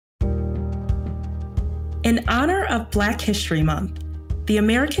In honor of Black History Month, the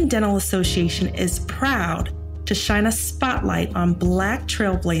American Dental Association is proud to shine a spotlight on Black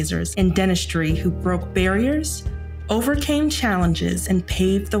trailblazers in dentistry who broke barriers, overcame challenges, and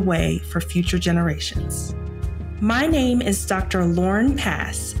paved the way for future generations. My name is Dr. Lauren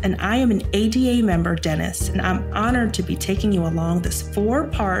Pass, and I am an ADA member dentist, and I'm honored to be taking you along this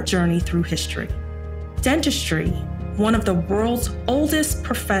 4-part journey through history. Dentistry, one of the world's oldest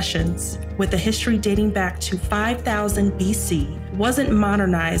professions with a history dating back to 5000 BC, wasn't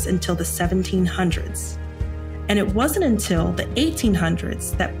modernized until the 1700s. And it wasn't until the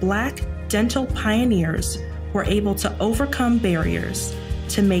 1800s that Black dental pioneers were able to overcome barriers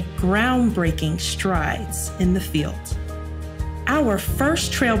to make groundbreaking strides in the field. Our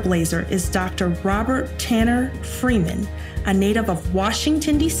first trailblazer is Dr. Robert Tanner Freeman, a native of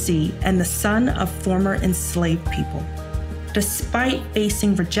Washington, D.C., and the son of former enslaved people. Despite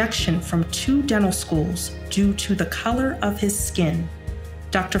facing rejection from 2 dental schools due to the color of his skin,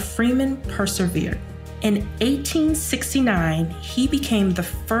 Dr. Freeman persevered. In 1869, he became the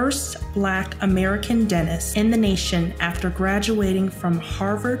first Black American dentist in the nation after graduating from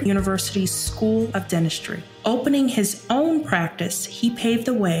Harvard University's School of Dentistry. Opening his own practice, he paved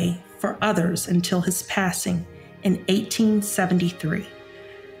the way for others until his passing in 1873.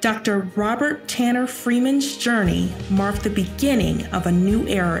 Dr. Robert Tanner Freeman's journey marked the beginning of a new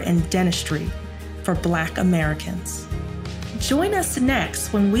era in dentistry for Black Americans. Join us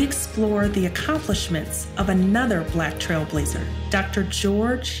next when we explore the accomplishments of another Black trailblazer, Dr.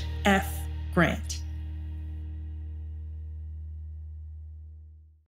 George F. Grant.